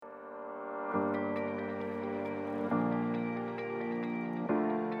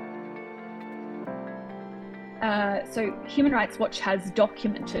So Human Rights Watch has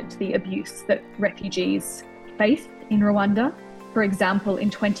documented the abuse that refugees face in Rwanda. For example, in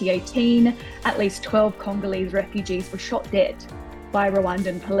 2018, at least 12 Congolese refugees were shot dead by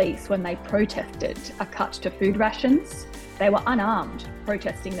Rwandan police when they protested a cut to food rations. They were unarmed,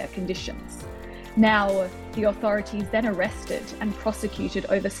 protesting their conditions. Now, the authorities then arrested and prosecuted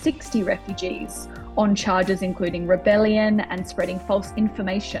over 60 refugees on charges including rebellion and spreading false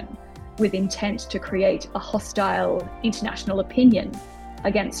information with intent to create a hostile international opinion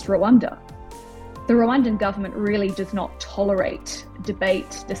against Rwanda. The Rwandan government really does not tolerate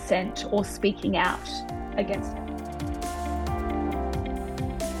debate, dissent, or speaking out against it.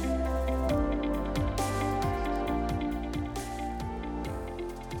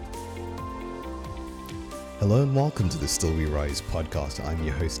 Hello and welcome to the Still We Rise podcast. I'm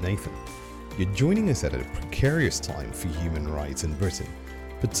your host Nathan. You're joining us at a precarious time for human rights in Britain,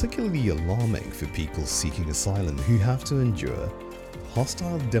 particularly alarming for people seeking asylum who have to endure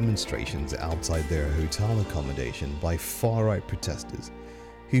hostile demonstrations outside their hotel accommodation by far-right protesters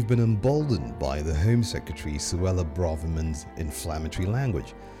who've been emboldened by the Home Secretary Suella Braverman's inflammatory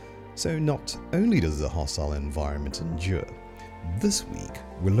language. So not only does the hostile environment endure, this week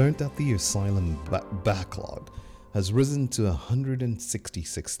we learned that the asylum backlog has risen to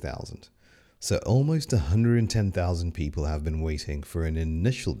 166,000. So almost 110,000 people have been waiting for an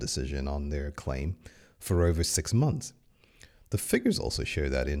initial decision on their claim for over 6 months. The figures also show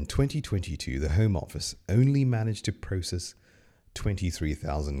that in 2022, the Home Office only managed to process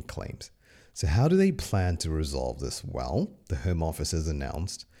 23,000 claims. So how do they plan to resolve this? Well, the Home Office has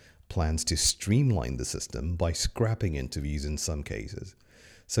announced plans to streamline the system by scrapping interviews in some cases.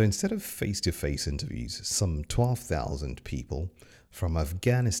 So instead of face-to-face interviews, some 12,000 people from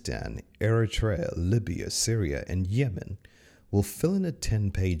Afghanistan, Eritrea, Libya, Syria, and Yemen will fill in a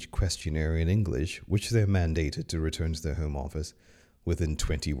 10-page questionnaire in English, which they're mandated to return to their Home Office within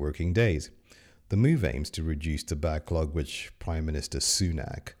 20 working days. The move aims to reduce the backlog, which Prime Minister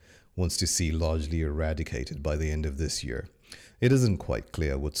Sunak wants to see largely eradicated by the end of this year. It isn't quite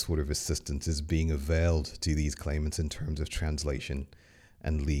clear what sort of assistance is being availed to these claimants in terms of translation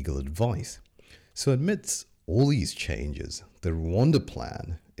and legal advice. So amidst all these changes, the Rwanda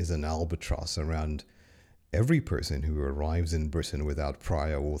plan is an albatross around every person who arrives in Britain without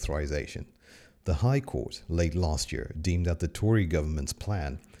prior authorization. The High Court late last year deemed that the Tory government's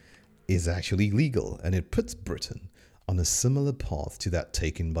plan is actually legal, and it puts Britain on a similar path to that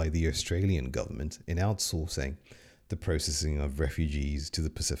taken by the Australian government in outsourcing the processing of refugees to the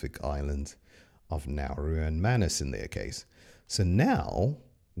Pacific islands of Nauru and Manus in their case. So now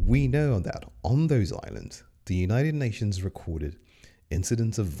we know that on those islands, the United Nations recorded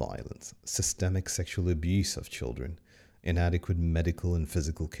incidents of violence, systemic sexual abuse of children, inadequate medical and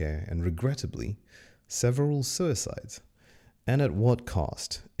physical care, and regrettably, several suicides. And at what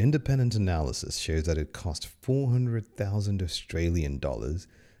cost? Independent analysis shows that it cost 400,000 Australian dollars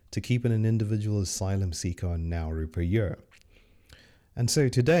to keep an individual asylum seeker on Nauru per year. And so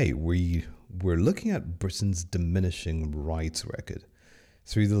today we're looking at Britain's diminishing rights record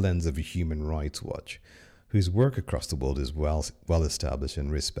through the lens of Human Rights Watch, whose work across the world is well established and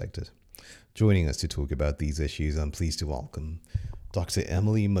respected. Joining us to talk about these issues, I'm pleased to welcome Dr.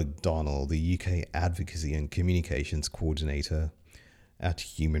 Emily McDonald, the UK Advocacy and Communications Coordinator at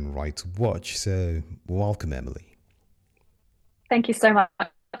Human Rights Watch. So welcome, Emily. Thank you so much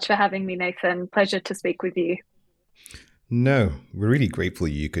for having me, Nathan. Pleasure to speak with you. No, we're really grateful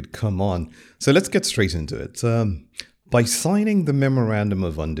you could come on. So let's get straight into it. By signing the Memorandum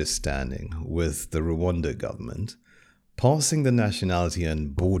of Understanding with the Rwanda government, passing the Nationality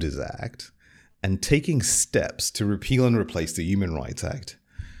and Borders Act, and taking steps to repeal and replace the Human Rights Act,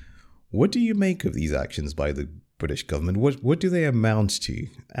 what do you make of these actions by the British government? What do they amount to?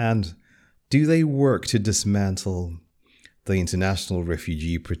 And do they work to dismantle the International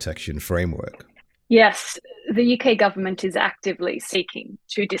Refugee Protection Framework? Yes, the UK government is actively seeking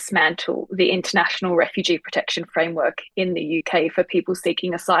to dismantle the International Refugee Protection Framework in the UK for people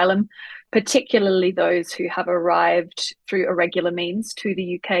seeking asylum, particularly those who have arrived through irregular means to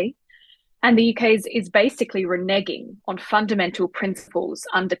the UK. And the UK is basically reneging on fundamental principles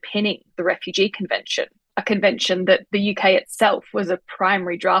underpinning the Refugee Convention, a convention that the UK itself was a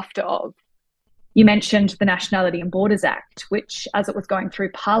primary drafter of. You mentioned the Nationality and Borders Act, which, as it was going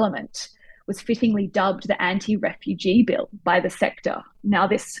through Parliament, was fittingly dubbed the anti-refugee bill by the sector. Now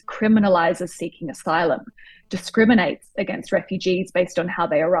this criminalises seeking asylum, discriminates against refugees based on how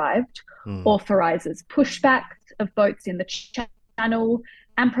they arrived, authorises pushback of boats in the channel,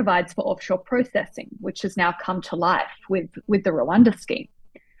 and provides for offshore processing, which has now come to life with the Rwanda scheme.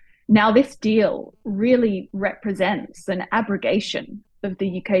 Now, this deal really represents an abrogation of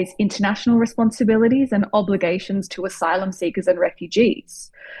the UK's international responsibilities and obligations to asylum seekers and refugees.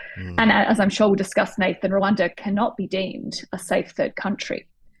 And as I'm sure we'll discuss, Nathan, Rwanda cannot be deemed a safe third country.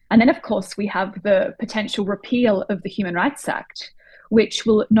 And then, of course, we have the potential repeal of the Human Rights Act, which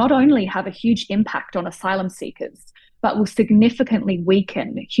will not only have a huge impact on asylum seekers, but will significantly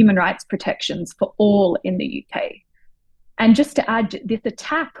weaken human rights protections for all in the UK. And just to add, this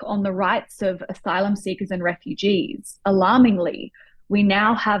attack on the rights of asylum seekers and refugees, alarmingly, we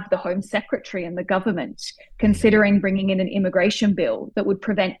now have the Home Secretary and the government considering bringing in an immigration bill that would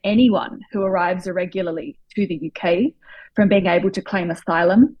prevent anyone who arrives irregularly to the UK from being able to claim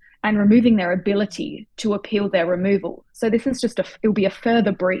asylum and removing their ability to appeal their removal. So this is it'll be a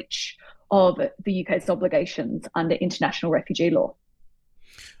further breach of the UK's obligations under international refugee law.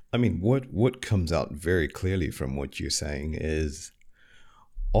 I mean, what comes out very clearly from what you're saying is,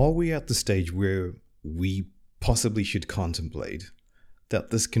 are we at the stage where we possibly should contemplate that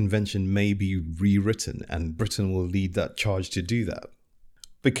this convention may be rewritten and Britain will lead that charge to do that?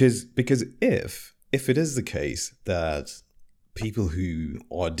 Because if it is the case that people who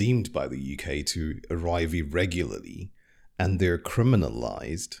are deemed by the UK to arrive irregularly and they're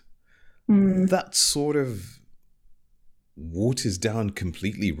criminalized, that sort of waters down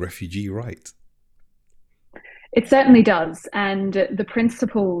completely refugee rights. It certainly does. And the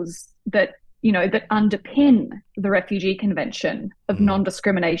principles that underpin the Refugee Convention of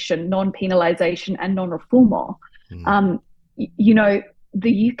non-discrimination, non-penalisation and non-refoulement,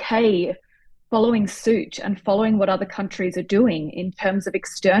 the UK, following suit and following what other countries are doing in terms of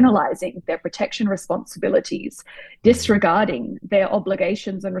externalising their protection responsibilities, disregarding their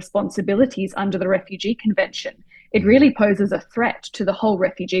obligations and responsibilities under the Refugee Convention, it really poses a threat to the whole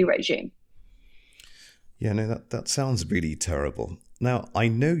refugee regime. Yeah, no, that sounds really terrible. Now, I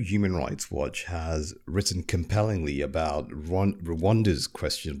know Human Rights Watch has written compellingly about Rwanda's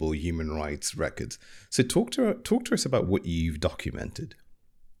questionable human rights records. So talk to us about what you've documented.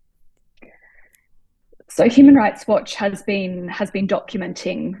 So Human Rights Watch has been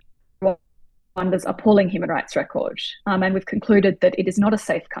documenting Rwanda's appalling human rights record, and we've concluded that it is not a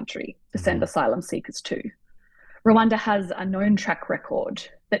safe country to send asylum seekers to. Rwanda has a known track record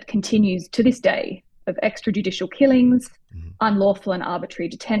that continues to this day of extrajudicial killings, unlawful and arbitrary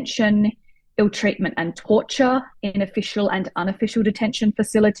detention, ill treatment and torture in official and unofficial detention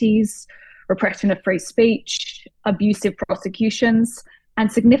facilities, repression of free speech, abusive prosecutions,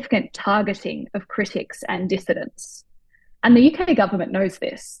 and significant targeting of critics and dissidents. And the UK government knows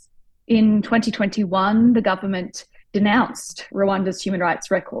this. In 2021, the government denounced Rwanda's human rights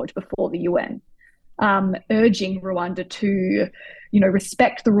record before the UN, urging Rwanda to,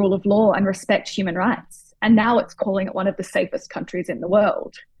 respect the rule of law and respect human rights. And now it's calling it one of the safest countries in the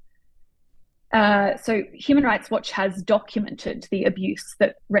world. So Human Rights Watch has documented the abuse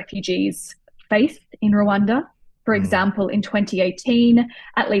that refugees face in Rwanda. For example, in 2018,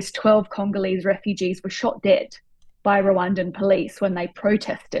 at least 12 Congolese refugees were shot dead by Rwandan police when they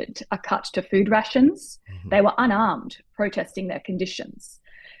protested a cut to food rations. They were unarmed, protesting their conditions.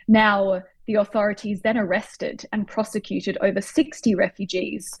 Now, the authorities then arrested and prosecuted over 60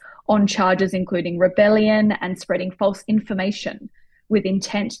 refugees on charges including rebellion and spreading false information with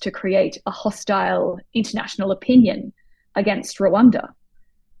intent to create a hostile international opinion against Rwanda.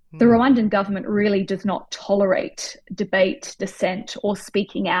 The Rwandan government really does not tolerate debate, dissent, or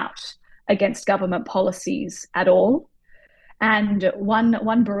speaking out against government policies at all. And one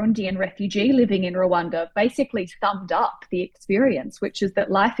Burundian refugee living in Rwanda basically summed up the experience, which is that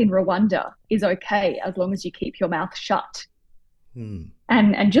life in Rwanda is okay as long as you keep your mouth shut.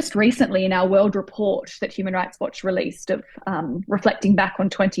 And just recently in our world report that Human Rights Watch released of reflecting back on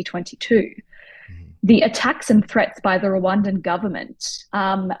 2022, the attacks and threats by the Rwandan government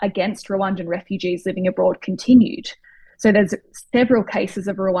against Rwandan refugees living abroad continued. So there's several cases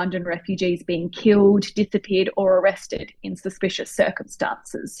of Rwandan refugees being killed, disappeared, or arrested in suspicious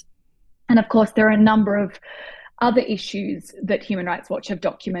circumstances. And of course, there are a number of other issues that Human Rights Watch have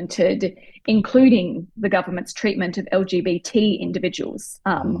documented, including the government's treatment of LGBT individuals.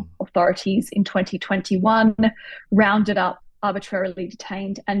 Authorities in 2021 rounded up arbitrarily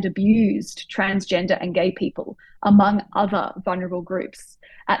detained and abused transgender and gay people, among other vulnerable groups,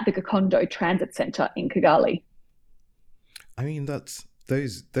 at the Gakondo Transit Centre in Kigali. I mean,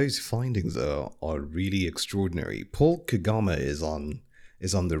 those findings are really extraordinary. Paul Kagame is on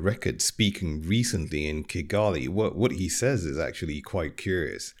the record speaking recently in Kigali. What he says is actually quite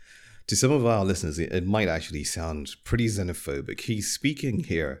curious. to some of our listeners, it might actually sound pretty xenophobic. He's speaking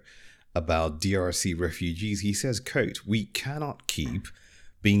here about DRC refugees. He says, quote, "We cannot keep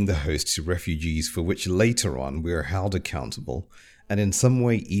being the host to refugees for which later on we are held accountable and in some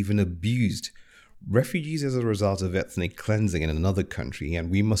way even abused. Refugees as a result of ethnic cleansing in another country,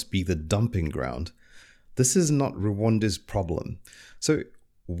 and we must be the dumping ground. This is not Rwanda's problem." So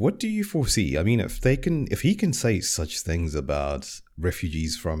what do you foresee? I mean, if he can say such things about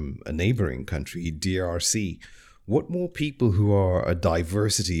refugees from a neighboring country, DRC, what more people who are a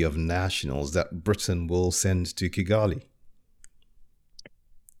diversity of nationals that Britain will send to Kigali?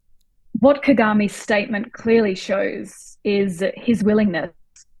 What Kagame's statement clearly shows is his willingness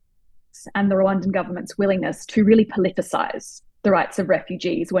and the Rwandan government's willingness to really politicize the rights of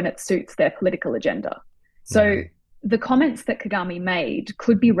refugees when it suits their political agenda. So the comments that Kagame made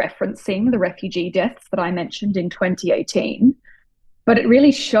could be referencing the refugee deaths that I mentioned in 2018, but it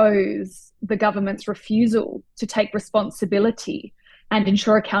really shows the government's refusal to take responsibility and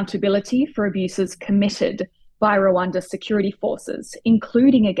ensure accountability for abuses committed by Rwanda's security forces,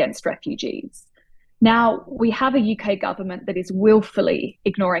 including against refugees. Now, we have a UK government that is willfully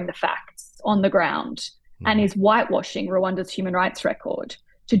ignoring the facts on the ground and is whitewashing Rwanda's human rights record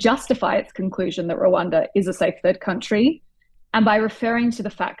to justify its conclusion that Rwanda is a safe third country, and by referring to the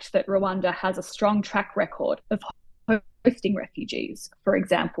fact that Rwanda has a strong track record of hosting refugees, for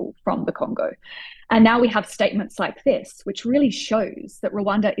example, from the Congo. And now we have statements like this, which really shows that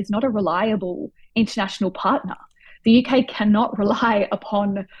Rwanda is not a reliable international partner. The UK cannot rely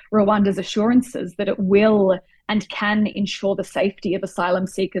upon Rwanda's assurances that it will and can ensure the safety of asylum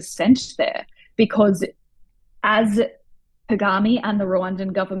seekers sent there, because as Kagame and the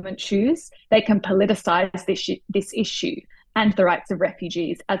Rwandan government choose, they can politicize this issue and the rights of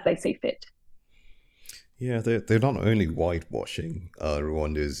refugees as they see fit. Yeah, they're not only whitewashing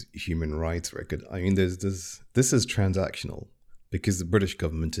Rwanda's human rights record. I mean, this is transactional because the British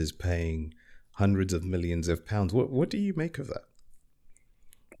government is paying hundreds of millions of pounds. What do you make of that?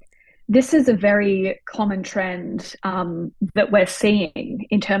 This is a very common trend that we're seeing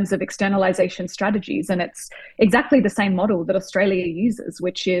in terms of externalization strategies. And it's exactly the same model that Australia uses,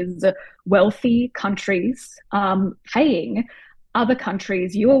 which is wealthy countries paying other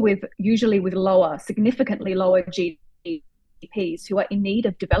countries, usually with significantly lower GDPs, who are in need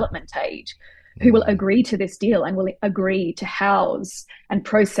of development aid, who will agree to this deal and will agree to house and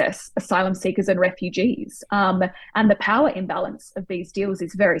process asylum seekers and refugees. And the power imbalance of these deals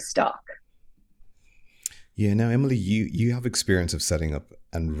is very stark. Yeah, now, Emily, you have experience of setting up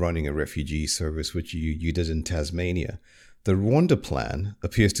and running a refugee service, which you did in Tasmania. The Rwanda plan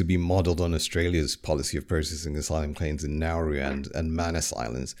appears to be modeled on Australia's policy of processing asylum claims in Nauru and Manus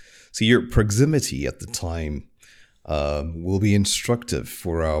Islands. So your proximity at the time will be instructive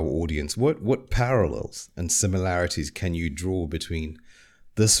for our audience. What parallels and similarities can you draw between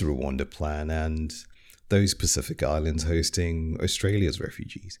this Rwanda plan and those Pacific Islands hosting Australia's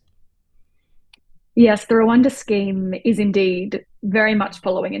refugees? Yes, the Rwanda scheme is indeed very much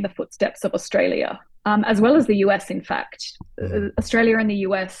following in the footsteps of Australia, as well as the US, in fact. Australia and the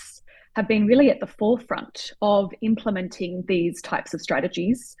US have been really at the forefront of implementing these types of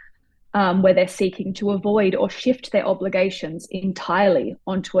strategies, where they're seeking to avoid or shift their obligations entirely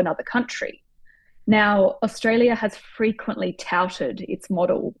onto another country. Now, Australia has frequently touted its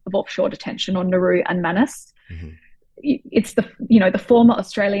model of offshore detention on Nauru and Manus. It's the former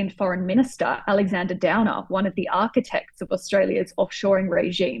Australian Foreign Minister, Alexander Downer, one of the architects of Australia's offshoring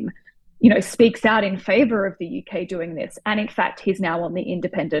regime, speaks out in favour of the UK doing this. And in fact, he's now on the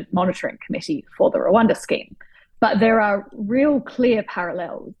Independent Monitoring Committee for the Rwanda scheme. But there are real clear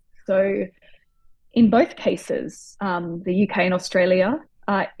parallels. So in both cases, the UK and Australia,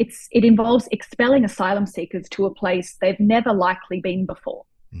 it involves expelling asylum seekers to a place they've never likely been before.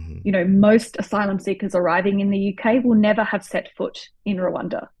 Most asylum seekers arriving in the UK will never have set foot in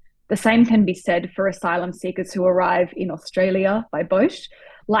Rwanda. The same can be said for asylum seekers who arrive in Australia by boat,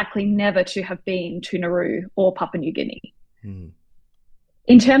 likely never to have been to Nauru or Papua New Guinea.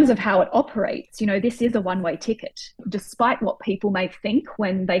 In terms of how it operates, this is a one-way ticket. Despite what people may think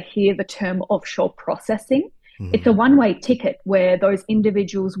when they hear the term offshore processing, it's a one-way ticket where those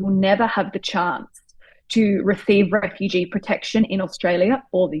individuals will never have the chance to receive refugee protection in Australia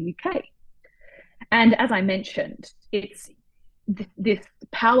or the UK. And as I mentioned, it's this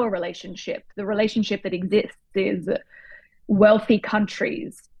power relationship. The relationship that exists is wealthy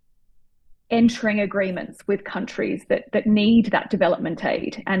countries entering agreements with countries that need that development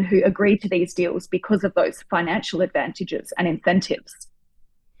aid and who agree to these deals because of those financial advantages and incentives.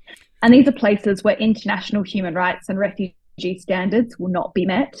 And these are places where international human rights and refugee standards will not be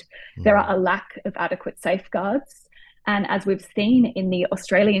met. There are a lack of adequate safeguards. And as we've seen in the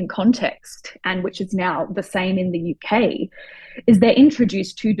Australian context, and which is now the same in the UK, is they're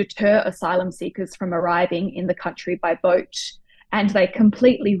introduced to deter asylum seekers from arriving in the country by boat. And they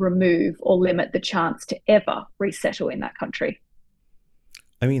completely remove or limit the chance to ever resettle in that country.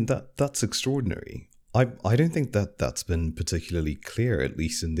 I mean, that's extraordinary. I don't think that that's been particularly clear, at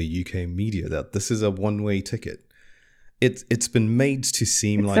least in the UK media, that this is a one-way ticket. It's been made to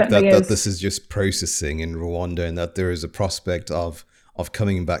seem like that this is just processing in Rwanda, and that there is a prospect of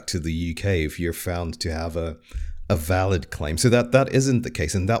coming back to the UK if you're found to have a valid claim. So that isn't the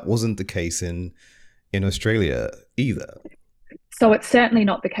case, and that wasn't the case in Australia either. So it's certainly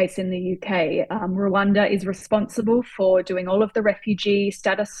not the case in the UK. Rwanda is responsible for doing all of the refugee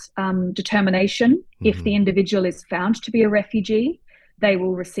status determination. If the individual is found to be a refugee, they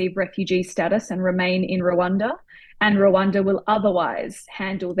will receive refugee status and remain in Rwanda, and Rwanda will otherwise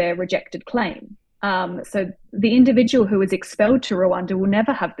handle their rejected claim. So the individual who is expelled to Rwanda will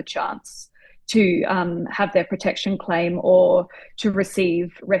never have the chance to have their protection claim or to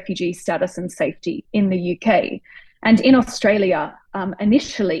receive refugee status and safety in the UK. And in Australia,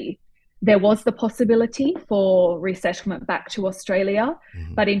 initially, there was the possibility for resettlement back to Australia,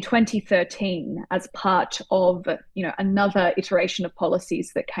 but in 2013, as part of another iteration of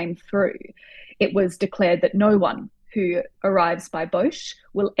policies that came through, it was declared that no one who arrives by boat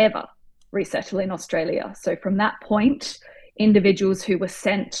will ever resettle in Australia. So from that point, individuals who were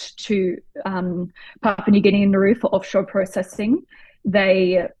sent to Papua New Guinea and Nauru for offshore processing,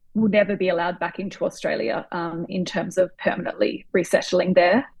 they will never be allowed back into Australia in terms of permanently resettling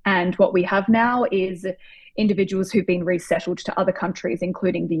there. And what we have now is individuals who've been resettled to other countries,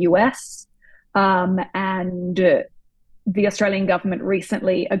 including the US. And the Australian government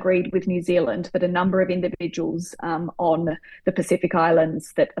recently agreed with New Zealand that a number of individuals on the Pacific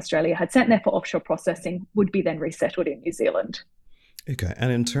Islands that Australia had sent there for offshore processing would be then resettled in New Zealand. Okay.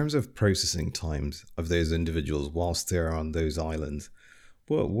 And in terms of processing times of those individuals whilst they're on those islands,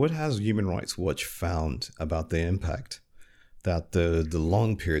 what has Human Rights Watch found about the impact that the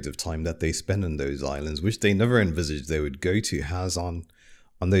long periods of time that they spend on those islands, which they never envisaged they would go to, has on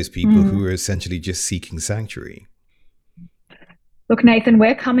those people who are essentially just seeking sanctuary? Look, Nathan,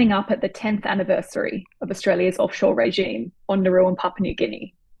 we're coming up at the 10th anniversary of Australia's offshore regime on Nauru and Papua New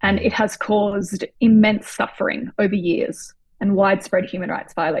Guinea, and it has caused immense suffering over years and widespread human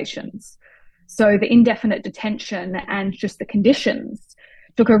rights violations. So the indefinite detention and just the conditions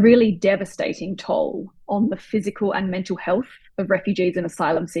took a really devastating toll on the physical and mental health of refugees and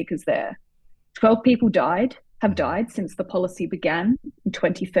asylum seekers there. 12 people have died since the policy began in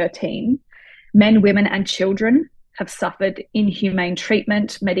 2013. Men, women, and children have suffered inhumane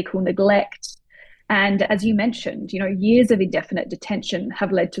treatment, medical neglect. And as you mentioned, years of indefinite detention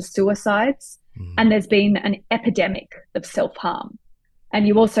have led to suicides, and there's been an epidemic of self-harm. And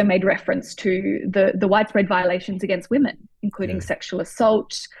you also made reference to the widespread violations against women, including sexual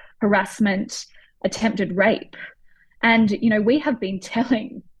assault, harassment, attempted rape. And, we have been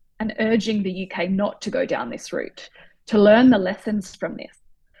telling and urging the UK not to go down this route, to learn the lessons from this.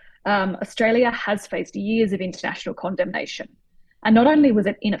 Australia has faced years of international condemnation. And not only was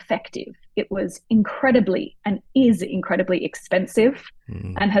it ineffective, it was incredibly and is incredibly expensive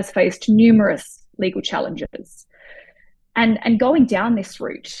and has faced numerous legal challenges. And going down this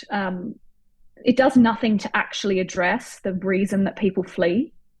route, it does nothing to actually address the reason that people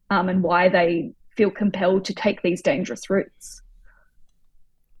flee and why they feel compelled to take these dangerous routes.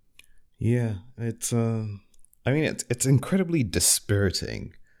 Yeah, it's incredibly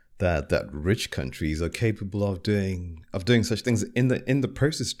dispiriting that rich countries are capable of doing such things, in the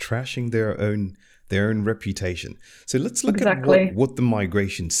process trashing their own reputation. So let's look at what the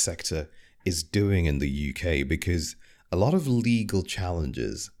migration sector is doing in the UK, because a lot of legal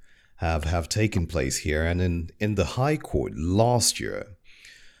challenges have taken place here. And in the High Court last year,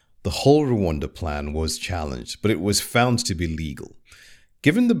 the whole Rwanda plan was challenged, but it was found to be legal.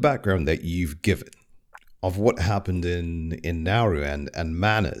 Given the background that you've given of what happened in Nauru and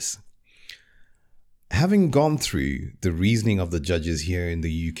Manus, having gone through the reasoning of the judges here in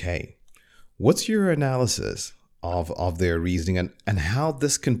the UK, what's your analysis of their reasoning and how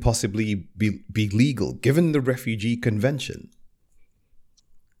this can possibly be legal given the Refugee Convention?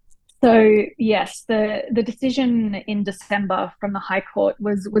 So yes, the decision in December from the High Court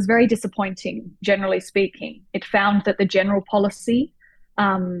was very disappointing, generally speaking. It found that the general policy,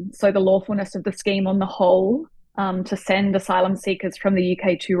 so the lawfulness of the scheme on the whole, to send asylum seekers from the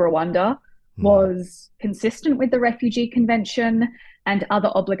UK to Rwanda was consistent with the Refugee Convention and other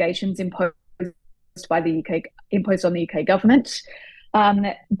obligations imposed by the UK, imposed on the UK government.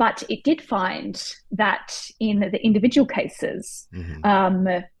 But it did find that in the individual cases,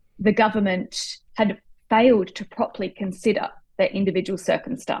 the government had failed to properly consider their individual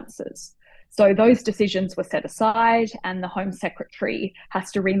circumstances. So those decisions were set aside, and the Home Secretary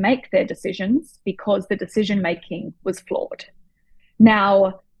has to remake their decisions because the decision-making was flawed.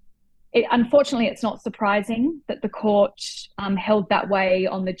 Now, unfortunately, it's not surprising that the court held that way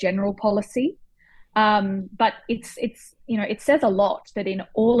on the general policy. But it says a lot that in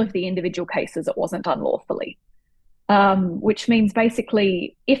all of the individual cases, it wasn't done lawfully, which means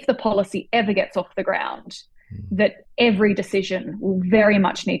basically if the policy ever gets off the ground, that every decision will very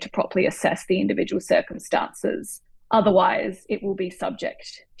much need to properly assess the individual circumstances. Otherwise, it will be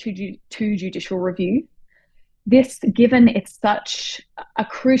subject to judicial review. This, given it's such a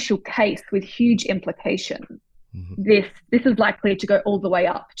crucial case with huge implications, this is likely to go all the way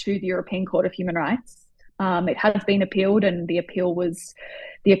up to the European Court of Human Rights. It has been appealed, and the appeal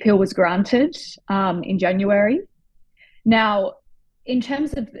was granted in January. Now, in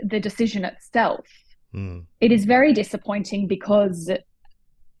terms of the decision itself, it is very disappointing because,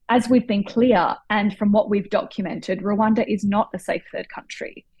 as we've been clear, and from what we've documented, Rwanda is not a safe third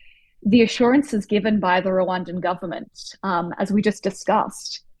country. The assurances given by the Rwandan government, as we just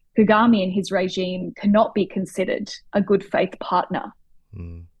discussed, Kagame and his regime cannot be considered a good faith partner.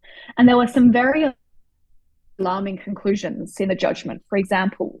 And there were some very alarming conclusions in the judgment. For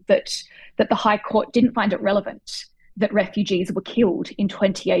example, that the High Court didn't find it relevant that refugees were killed in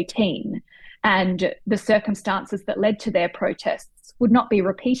 2018, and the circumstances that led to their protests would not be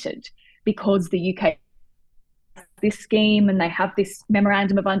repeated because the UK has this scheme and they have this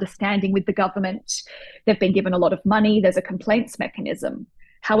memorandum of understanding with the government. They've been given a lot of money. There's a complaints mechanism.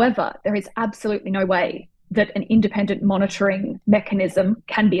 However, there is absolutely no way that an independent monitoring mechanism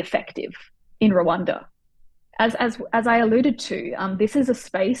can be effective in Rwanda. As I alluded to, this is a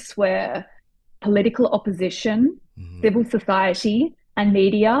space where political opposition, civil society, and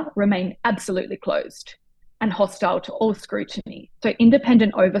media remain absolutely closed and hostile to all scrutiny. So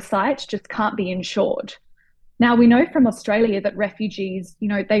independent oversight just can't be ensured. Now, we know from Australia that refugees,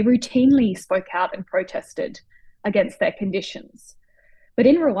 they routinely spoke out and protested against their conditions. But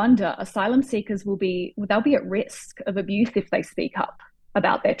in Rwanda, asylum seekers they'll be at risk of abuse if they speak up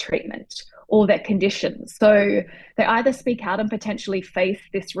about their treatment or their conditions. So they either speak out and potentially face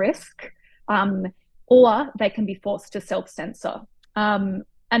this risk, or they can be forced to self-censor.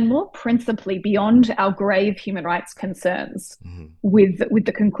 And more principally, beyond our grave human rights concerns with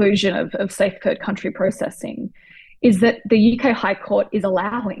the conclusion of safe third country processing, is that the UK High Court is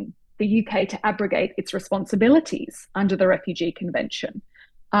allowing the UK to abrogate its responsibilities under the Refugee Convention.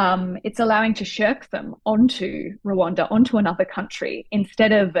 It's allowing to shirk them onto Rwanda, onto another country,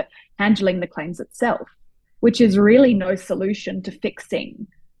 instead of handling the claims itself, which is really no solution to fixing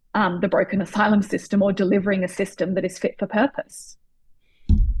the broken asylum system or delivering a system that is fit for purpose.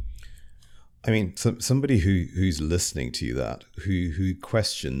 I mean, somebody who's listening to that, who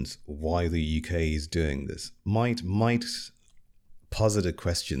questions why the UK is doing this, might posit a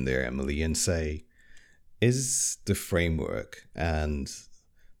question there, Emily, and say, is the framework and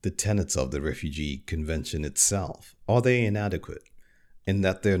the tenets of the Refugee Convention itself, are they inadequate in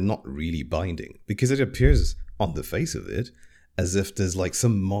that they're not really binding? Because it appears on the face of it as if there's like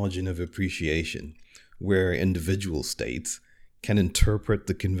some margin of appreciation where individual states can interpret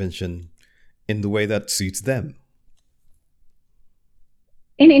the convention in the way that suits them.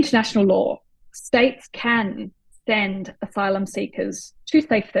 In international law, states can send asylum seekers to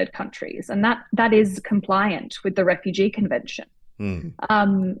safe third countries, and that is compliant with the Refugee Convention.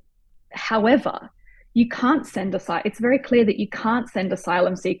 However, you can't send it's very clear that you can't send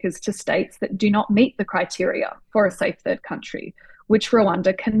asylum seekers to states that do not meet the criteria for a safe third country, which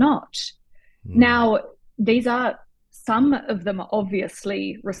Rwanda cannot. Now, some of them are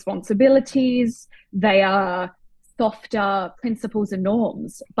obviously responsibilities, they are softer principles and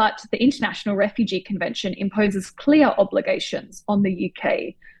norms, but the International Refugee Convention imposes clear obligations on the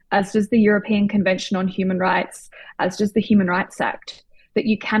UK, as does the European Convention on Human Rights, as does the Human Rights Act, that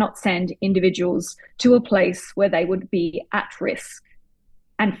you cannot send individuals to a place where they would be at risk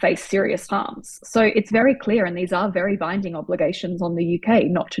and face serious harms. So it's very clear, and these are very binding obligations on the UK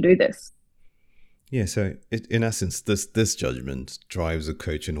not to do this. Yeah, so in essence, this judgment drives a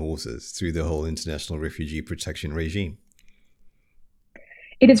coach and horses through the whole international refugee protection regime.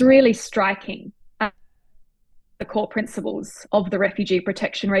 It is really striking the core principles of the refugee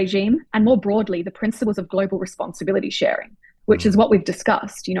protection regime, and more broadly, the principles of global responsibility sharing, which is what we've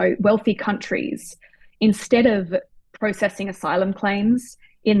discussed. Wealthy countries, instead of processing asylum claims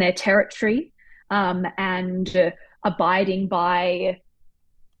in their territory, and abiding by,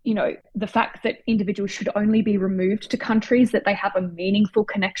 the fact that individuals should only be removed to countries that they have a meaningful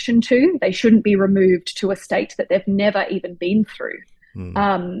connection to. They shouldn't be removed to a state that they've never even been through.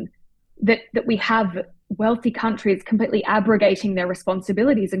 That we have wealthy countries completely abrogating their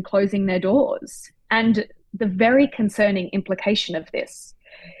responsibilities and closing their doors. And the very concerning implication of this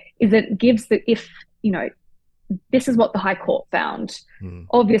is that it gives this is what the High Court found.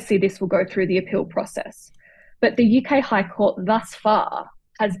 Obviously, this will go through the appeal process. But the UK High Court thus far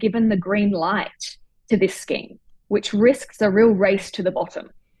has given the green light to this scheme, which risks a real race to the bottom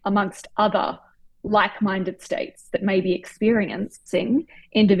amongst other like-minded states that may be experiencing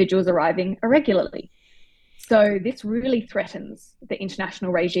individuals arriving irregularly. So this really threatens the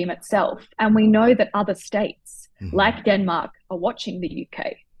international regime itself. And we know that other states, like Denmark, are watching the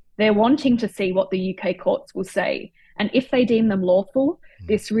UK. They're wanting to see what the UK courts will say. And if they deem them lawful,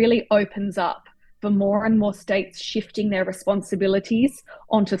 this really opens up for more and more states shifting their responsibilities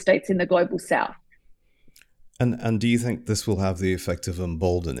onto states in the global south. And do you think this will have the effect of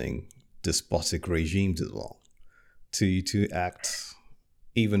emboldening despotic regimes as well to act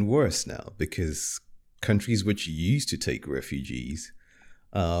even worse now? Because countries which used to take refugees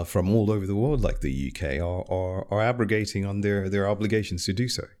from all over the world, like the UK, are abrogating on their obligations to do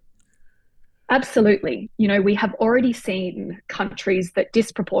so. Absolutely. We have already seen countries that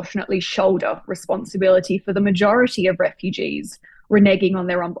disproportionately shoulder responsibility for the majority of refugees reneging on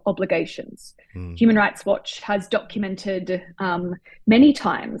their obligations. Human Rights Watch has documented many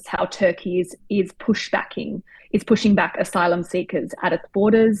times how Turkey is pushing back asylum seekers at its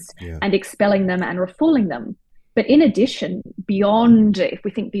borders and expelling them and refouling them. But in addition, if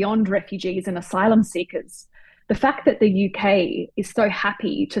we think beyond refugees and asylum seekers, the fact that the UK is so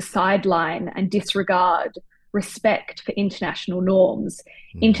happy to sideline and disregard respect for international norms,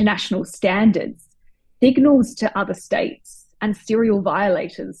 international standards, signals to other states and serial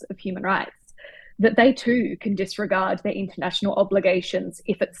violators of human rights that they too can disregard their international obligations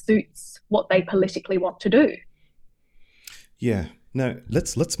if it suits what they politically want to do. Yeah. Now,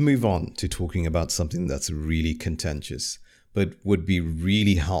 let's move on to talking about something that's really contentious, but would be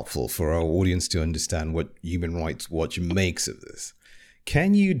really helpful for our audience to understand what Human Rights Watch makes of this.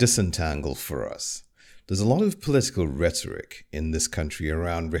 Can you disentangle for us? There's a lot of political rhetoric in this country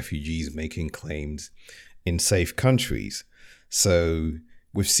around refugees making claims in safe countries. So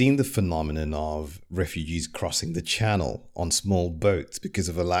we've seen the phenomenon of refugees crossing the channel on small boats because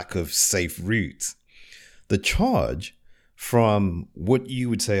of a lack of safe routes. The charge from what you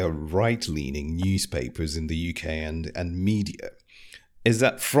would say are right-leaning newspapers in the UK and media is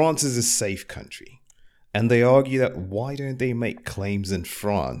that France is a safe country. And they argue that why don't they make claims in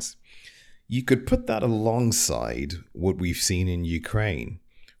France? You could put that alongside what we've seen in Ukraine,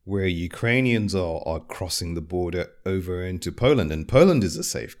 where Ukrainians are crossing the border over into Poland. And Poland is a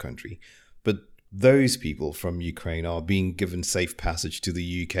safe country, but those people from Ukraine are being given safe passage to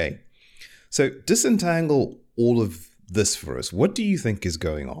the UK. So disentangle all of this for us. What do you think is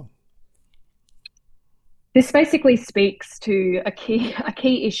going on? This basically speaks to a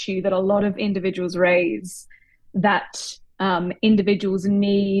key issue that a lot of individuals raise, that individuals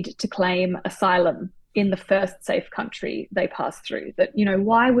need to claim asylum in the first safe country they pass through. That,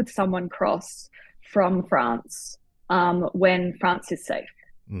 why would someone cross from France when France is safe?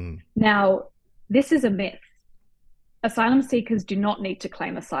 Now, this is a myth. Asylum seekers do not need to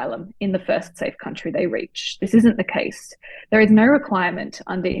claim asylum in the first safe country they reach. This isn't the case. There is no requirement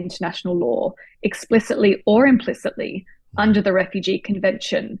under international law, explicitly or implicitly, under the Refugee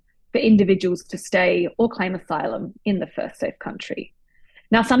Convention, for individuals to stay or claim asylum in the first safe country.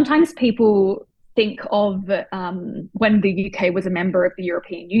 Now, sometimes people think of when the UK was a member of the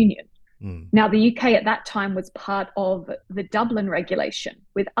European Union. Now, the UK at that time was part of the Dublin regulation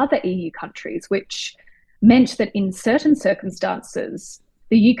with other EU countries, which meant that in certain circumstances,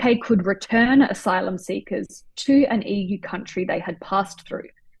 the UK could return asylum seekers to an EU country they had passed through.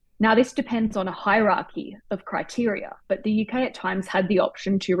 Now, this depends on a hierarchy of criteria, but the UK at times had the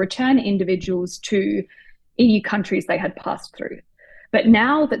option to return individuals to EU countries they had passed through. But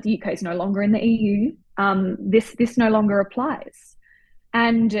now that the UK is no longer in the EU, this no longer applies.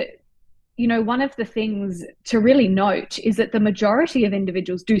 And, one of the things to really note is that the majority of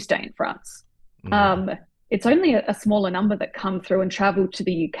individuals do stay in France. It's only a smaller number that come through and travel to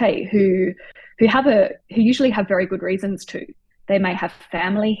the UK who usually have very good reasons to. They may have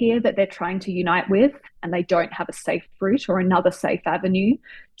family here that they're trying to unite with, and they don't have a safe route or another safe avenue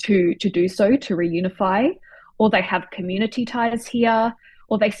to do so, to reunify, or they have community ties here,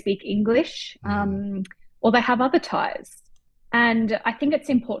 or they speak English, or they have other ties. And I think it's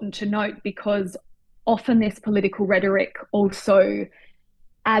important to note because often this political rhetoric also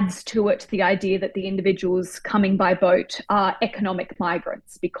adds to it the idea that the individuals coming by boat are economic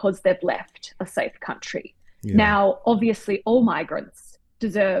migrants because they've left a safe country. Yeah. Now, obviously, all migrants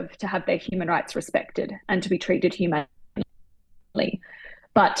deserve to have their human rights respected and to be treated humanely.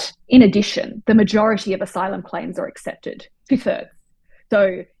 But in addition, the majority of asylum claims are accepted, 2/3.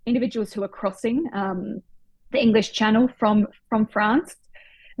 So individuals who are crossing the English Channel from France,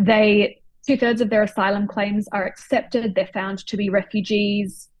 2/3 of their asylum claims are accepted. They're found to be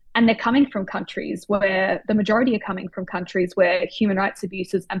refugees, and they're coming from countries where the majority are coming from countries where human rights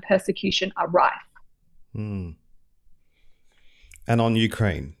abuses and persecution are rife. Mm. And on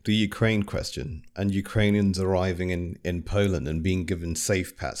Ukraine, the Ukraine question, and Ukrainians arriving in Poland and being given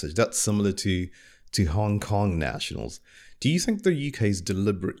safe passage, that's similar to Hong Kong nationals. Do you think the UK is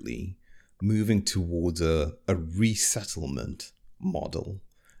deliberately moving towards a resettlement model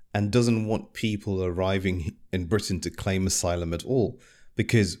and doesn't want people arriving in Britain to claim asylum at all?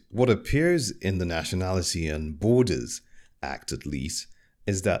 Because what appears in the Nationality and Borders Act, at least,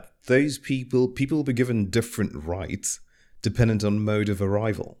 is that those people will be given different rights dependent on mode of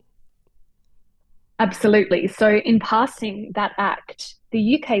arrival. Absolutely. So in passing that act, the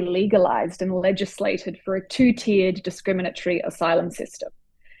UK legalised and legislated for a 2-tiered discriminatory asylum system.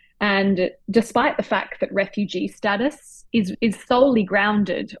 And despite the fact that refugee status is solely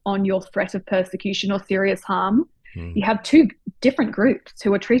grounded on your threat of persecution or serious harm, you have 2 different groups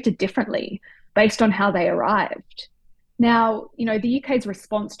who are treated differently based on how they arrived. Now, the UK's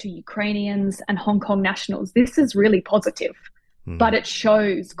response to Ukrainians and Hong Kong nationals, this is really positive, but it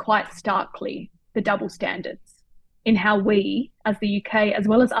shows quite starkly the double standards in how we, as the UK, as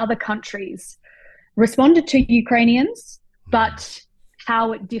well as other countries, responded to Ukrainians, but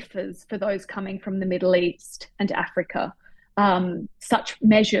how it differs for those coming from the Middle East and Africa. Such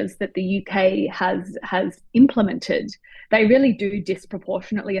measures that the UK has implemented, they really do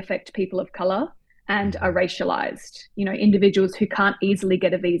disproportionately affect people of colour and are racialized, individuals who can't easily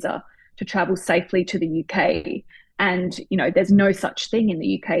get a visa to travel safely to the UK. And, there's no such thing in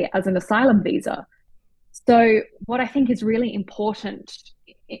the UK as an asylum visa. So what I think is really important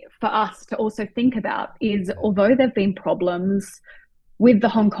for us to also think about is, although there've been problems with the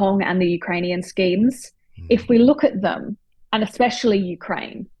Hong Kong and the Ukrainian schemes, if we look at them, and especially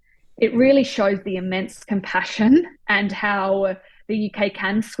Ukraine, it really shows the immense compassion and how the UK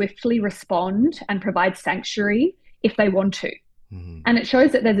can swiftly respond and provide sanctuary if they want to. And it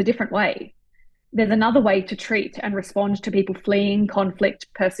shows that there's a different way. There's another way to treat and respond to people fleeing conflict,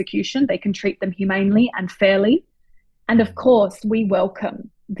 persecution. They can treat them humanely and fairly. And of course, we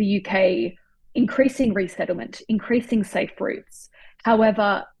welcome the UK increasing resettlement, increasing safe routes.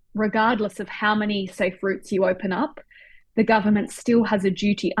 However, regardless of how many safe routes you open up, the government still has a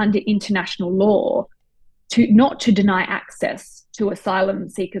duty under international law not to deny access to asylum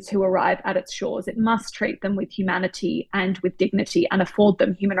seekers who arrive at its shores. It must treat them with humanity and with dignity and afford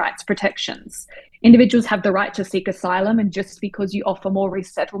them human rights protections. Individuals have the right to seek asylum, and just because you offer more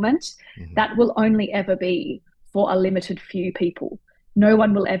resettlement, that will only ever be for a limited few people. No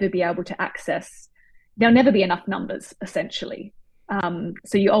one will ever be able to access. There'll never be enough numbers, essentially.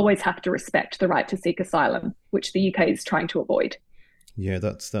 So you always have to respect the right to seek asylum, which the UK is trying to avoid. Yeah,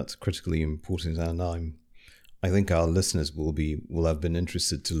 that's critically important, and I think our listeners will have been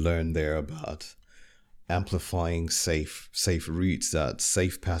interested to learn there about amplifying safe routes, that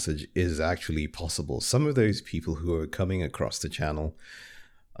safe passage is actually possible. Some of those people who are coming across the channel,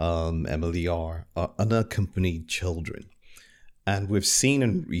 Emily, are unaccompanied children, and we've seen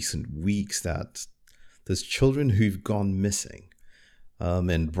in recent weeks that there's children who've gone missing.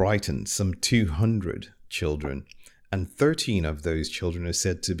 In Brighton, some 200 children, and 13 of those children are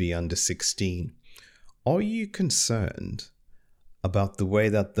said to be under 16. Are you concerned about the way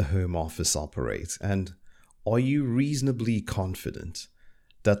that the Home Office operates? And are you reasonably confident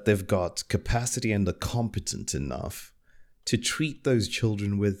that they've got capacity and are competent enough to treat those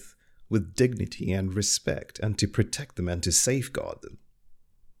children with dignity and respect, and to protect them and to safeguard them?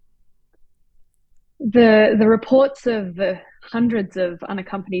 The reports of the hundreds of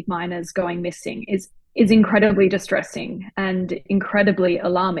unaccompanied minors going missing is incredibly distressing and incredibly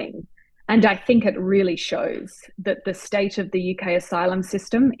alarming. And I think it really shows that the state of the UK asylum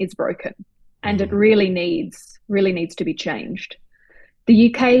system is broken, and it really needs to be changed.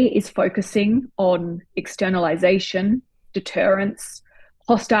 The UK is focusing on externalization, deterrence,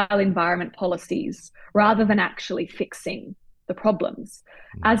 hostile environment policies, rather than actually fixing the problems.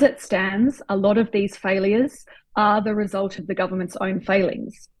 As it stands, a lot of these failures are the result of the government's own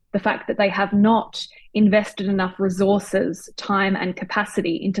failings. the fact that they have not invested enough resources, time, and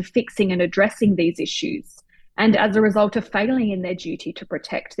capacity into fixing and addressing these issues, and as a result of failing in their duty to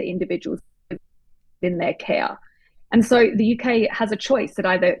protect the individuals in their care. And so the UK has a choice that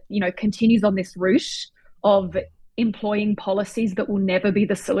either, continues on this route of employing policies that will never be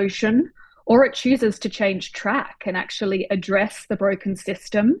the solution, or it chooses to change track and actually address the broken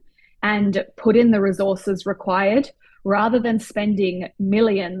system and put in the resources required, rather than spending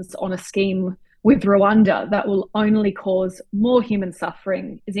millions on a scheme with Rwanda that will only cause more human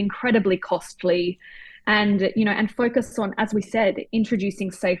suffering, is incredibly costly, and focus on, as we said,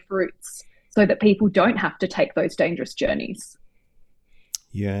 introducing safe routes so that people don't have to take those dangerous journeys.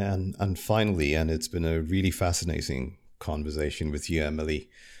 Yeah, and finally, and it's been a really fascinating conversation with you, Emily.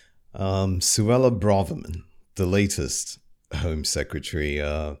 Suella Braverman, the latest Home Secretary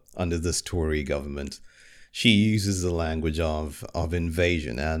under this Tory government, she uses the language of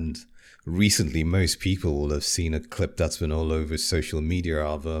invasion, and recently most people will have seen a clip that's been all over social media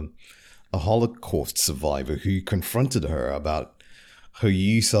of a Holocaust survivor who confronted her about her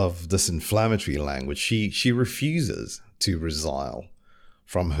use of this inflammatory language. She refuses to resile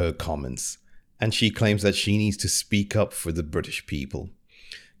from her comments, and she claims that she needs to speak up for the British people.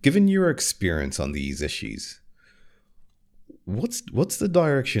 Given your experience on these issues, what's the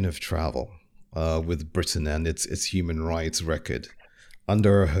direction of travel with Britain and its human rights record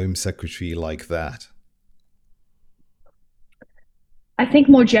under a Home Secretary like that? I think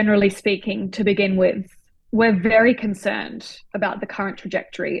more generally speaking, to begin with, we're very concerned about the current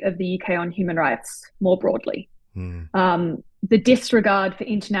trajectory of the UK on human rights more broadly. The disregard for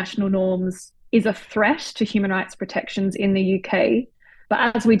international norms is a threat to human rights protections in the UK,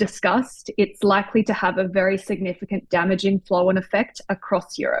 but as we discussed, it's likely to have a very significant damaging flow-on effect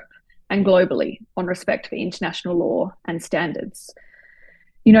across Europe and globally on respect for international law and standards.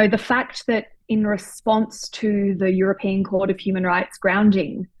 The fact that in response to the European Court of Human Rights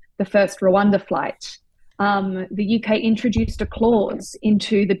grounding the first Rwanda flight, the UK introduced a clause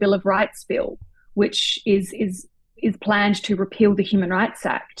into the Bill of Rights bill, which is planned to repeal the Human Rights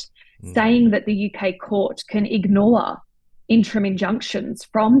Act, saying that the UK court can ignore interim injunctions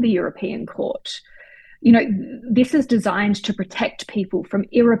from the European Court. This is designed to protect people from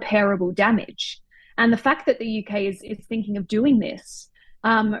irreparable damage. And the fact that the UK is thinking of doing this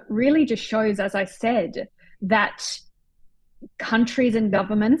really just shows, as I said, that countries and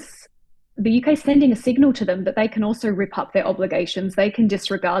governments, the UK is sending a signal to them that they can also rip up their obligations, they can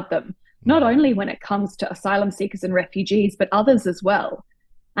disregard them, not only when it comes to asylum seekers and refugees, but others as well.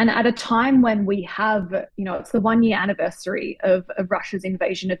 And at a time when we have, it's the 1 year anniversary of Russia's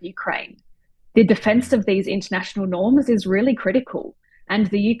invasion of Ukraine, the defense of these international norms is really critical. And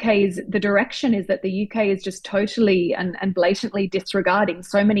the direction is that the UK is just totally and blatantly disregarding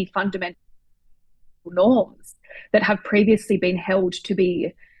so many fundamental norms that have previously been held to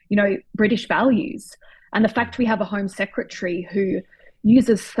be, British values. And the fact we have a Home Secretary who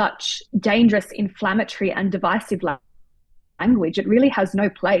uses such dangerous, inflammatory and divisive language, it really has no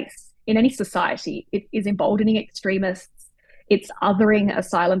place in any society. It is emboldening extremists. It's othering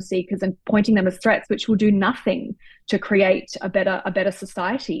asylum seekers and pointing them as threats, which will do nothing to create a better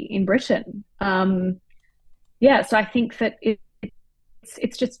society in Britain. So I think that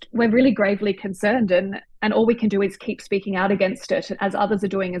it's just, we're really gravely concerned, and all we can do is keep speaking out against it, as others are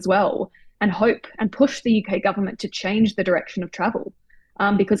doing as well, and hope and push the UK government to change the direction of travel.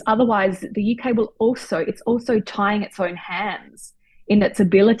 Because otherwise the UK it's also tying its own hands in its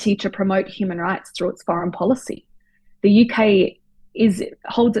ability to promote human rights through its foreign policy. The UK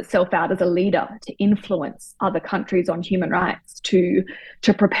holds itself out as a leader to influence other countries on human rights, to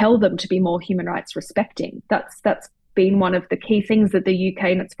propel them to be more human rights respecting. That's been one of the key things that the UK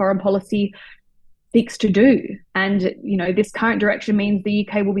and its foreign policy seeks to do. And, this current direction means the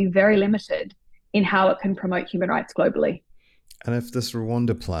UK will be very limited in how it can promote human rights globally. And if this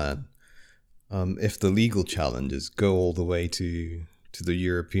Rwanda plan, if the legal challenges go all the way to the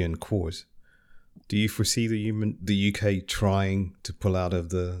European Court, do you foresee the UK trying to pull out of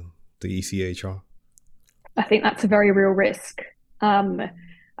the ECHR? I think that's a very real risk.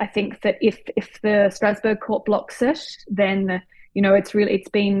 I think that if the Strasbourg court blocks it, then it's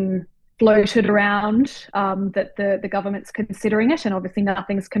been floated around that the government's considering it, and obviously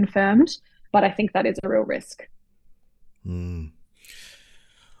nothing's confirmed. But I think that is a real risk. On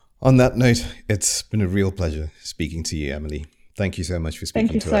that note, it's been a real pleasure speaking to you, Emily. Thank you so much for speaking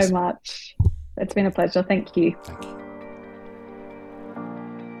to us. Thank you so much. It's been a pleasure. Thank you. Thank you.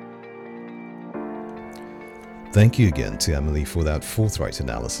 Thank you again to Emily for that forthright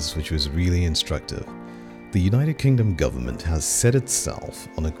analysis, which was really instructive. The United Kingdom government has set itself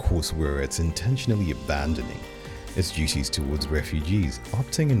on a course where it's intentionally abandoning its duties towards refugees,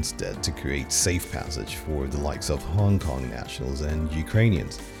 opting instead to create safe passage for the likes of Hong Kong nationals and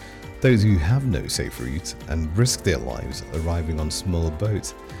Ukrainians, those who have no safe routes and risk their lives arriving on small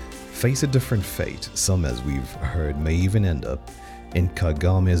boats face a different fate. Some, as we've heard, may even end up in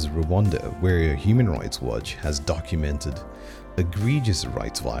Kagame's Rwanda, where Human Rights Watch has documented egregious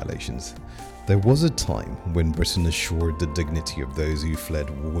rights violations. There was a time when Britain assured the dignity of those who fled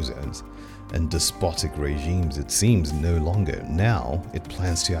war zones and despotic regimes. It seems no longer. Now it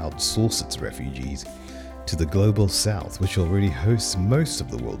plans to outsource its refugees to the global south, which already hosts most of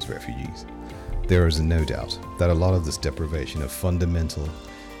the world's refugees. There is no doubt that a lot of this deprivation of fundamental,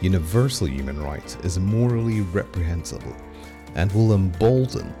 universal human rights is morally reprehensible and will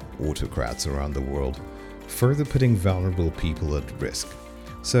embolden autocrats around the world, further putting vulnerable people at risk.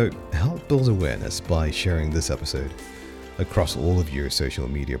 So help build awareness by sharing this episode across all of your social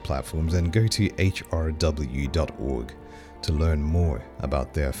media platforms, and go to hrw.org to learn more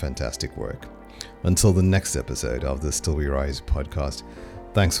about their fantastic work. Until the next episode of the Still We Rise podcast,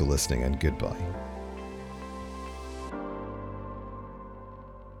 thanks for listening and goodbye.